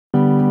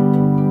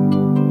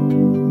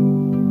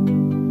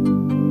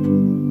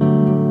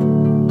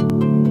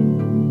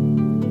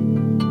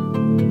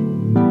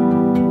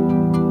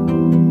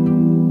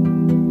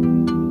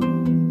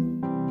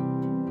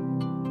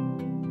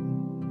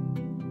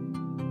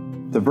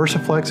The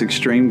VersaFlex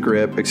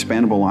XtremeGrip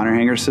expandable liner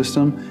hanger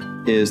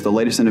system is the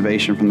latest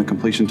innovation from the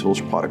Completion Tools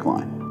product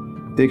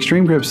line. The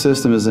XtremeGrip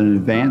system is an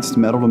advanced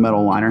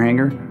metal-to-metal liner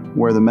hanger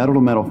where the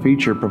metal-to-metal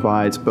feature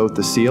provides both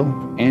the seal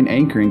and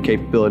anchoring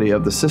capability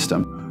of the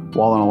system,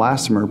 while an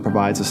elastomer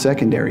provides a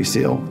secondary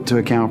seal to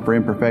account for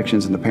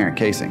imperfections in the parent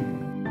casing.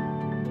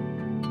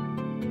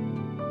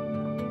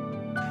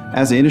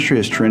 As the industry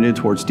has trended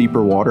towards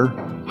deeper water,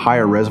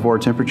 higher reservoir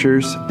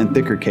temperatures, and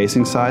thicker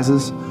casing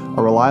sizes,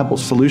 a reliable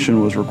solution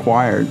was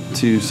required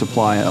to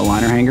supply a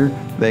liner hanger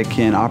that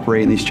can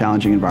operate in these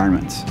challenging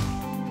environments.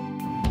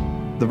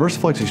 The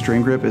VersaFlex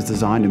XtremeGrip is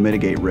designed to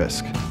mitigate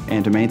risk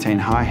and to maintain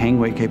high hang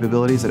weight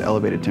capabilities at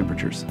elevated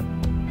temperatures.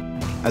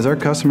 As our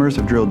customers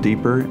have drilled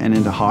deeper and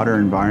into hotter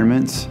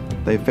environments,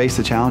 they've faced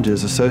the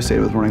challenges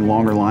associated with running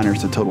longer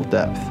liners to total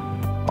depth.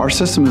 Our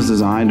system is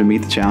designed to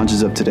meet the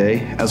challenges of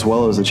today as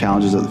well as the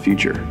challenges of the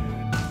future.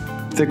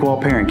 Thick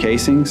wall parent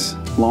casings,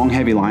 long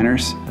heavy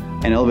liners,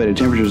 and elevated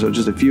temperatures are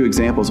just a few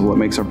examples of what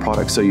makes our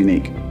product so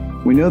unique.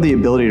 We know the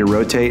ability to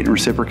rotate and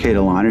reciprocate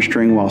a liner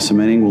string while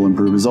cementing will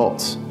improve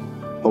results.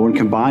 But when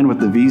combined with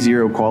the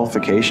V0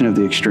 qualification of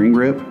the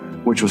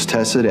XtremeGrip, which was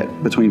tested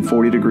at between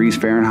 40 degrees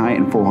Fahrenheit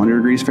and 400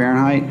 degrees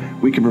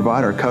Fahrenheit, we can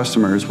provide our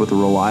customers with a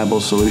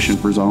reliable solution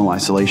for zonal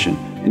isolation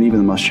in even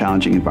the most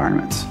challenging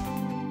environments.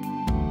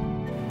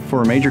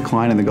 For a major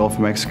client in the Gulf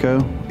of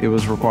Mexico, it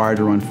was required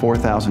to run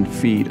 4,000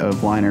 feet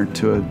of liner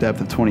to a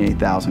depth of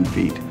 28,000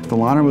 feet. The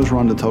liner was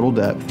run to total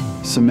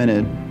depth,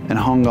 cemented, and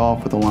hung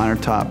off with a liner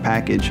top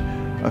package,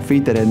 a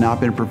feat that had not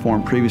been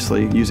performed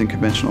previously using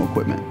conventional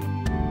equipment.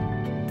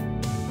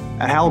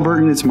 At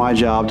Halliburton, it's my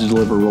job to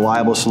deliver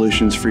reliable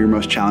solutions for your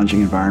most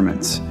challenging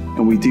environments,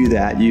 and we do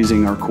that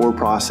using our core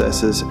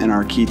processes and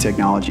our key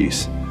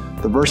technologies.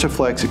 The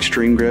VersaFlex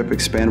XtremeGrip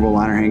expandable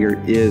liner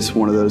hanger is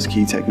one of those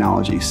key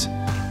technologies.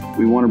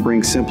 We want to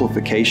bring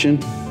simplification,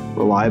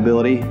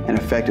 reliability, and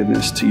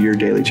effectiveness to your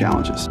daily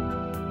challenges.